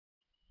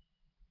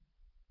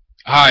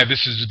Hi,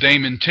 this is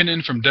Damon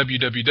Tenen from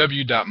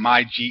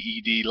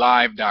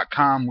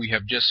www.mygedlive.com. We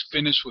have just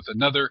finished with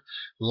another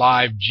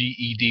live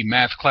GED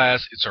math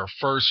class. It's our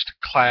first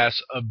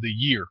class of the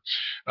year.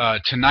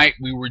 Tonight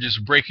we were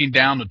just breaking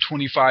down the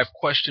 25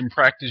 question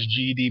practice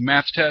GED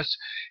math test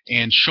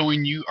and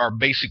showing you our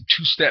basic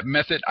two-step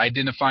method,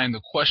 identifying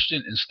the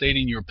question and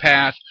stating your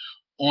path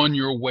on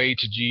your way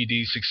to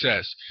GED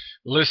success.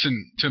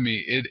 Listen to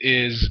me, it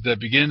is the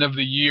beginning of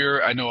the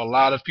year. I know a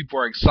lot of people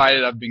are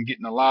excited. I've been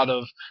getting a lot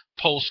of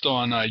posts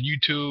on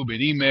YouTube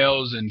and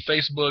emails and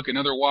Facebook and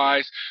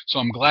otherwise, so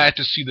I'm glad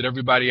to see that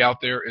everybody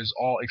out there is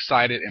all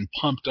excited and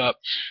pumped up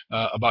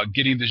about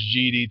getting this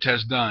GED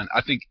test done.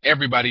 I think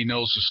everybody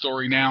knows the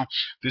story now.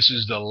 This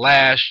is the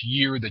last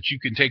year that you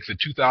can take the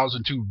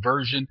 2002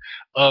 version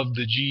of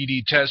the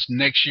GED test.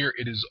 Next year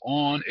it is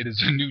on. It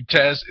is a new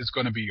test. It's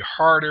going to be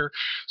harder,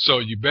 so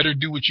you better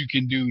do what you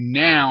can do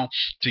now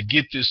to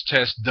get this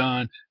test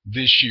done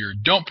this year.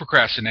 Don't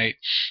procrastinate.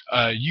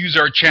 Use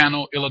our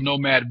channel,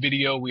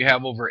 Ilanomadvideo. We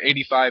have over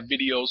 85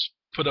 videos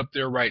put up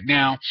there right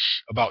now.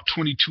 About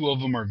 22 of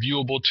them are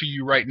viewable to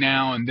you right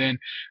now, and then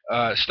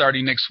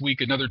starting next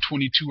week another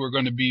 22 are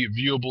going to be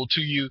viewable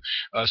to you,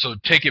 so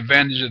take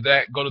advantage of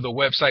that. Go to the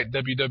website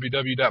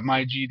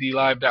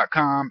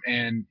www.mygedlive.com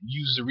and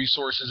use the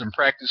resources and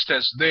practice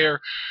tests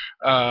there.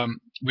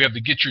 We have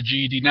the Get Your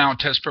GED Now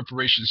test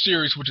preparation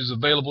series, which is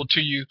available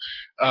to you.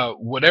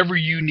 Whatever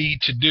you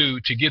need to do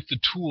to get the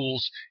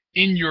tools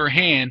in your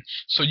hand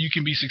so you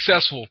can be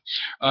successful.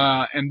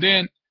 And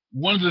then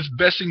one of the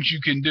best things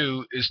you can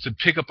do is to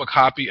pick up a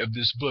copy of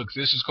this book.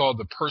 This is called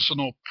the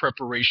Personal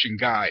Preparation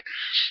Guide.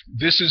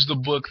 This is the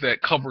book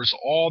that covers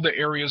all the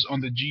areas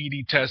on the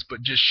GED test,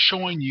 but just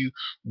showing you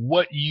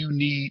what you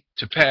need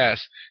to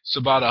pass. It's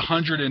about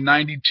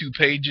 192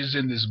 pages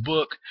in this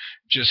book,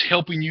 just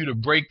helping you to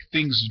break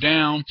things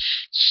down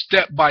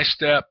step by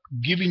step,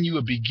 giving you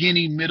a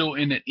beginning, middle,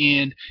 and an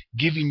end,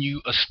 giving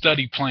you a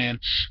study plan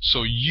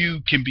so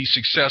you can be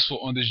successful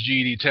on this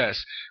GED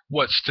test.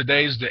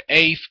 Today's the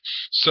 8th,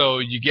 so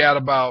you got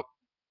about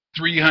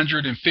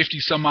 350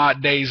 some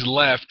odd days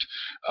left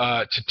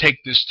to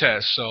take this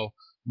test. So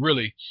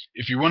really,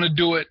 if you want to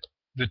do it,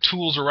 the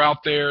tools are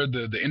out there.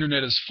 The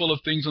internet is full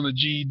of things on the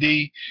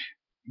GED.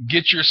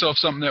 Get yourself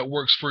something that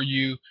works for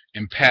you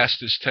and pass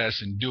this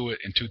test and do it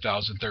in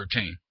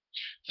 2013.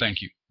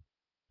 Thank you.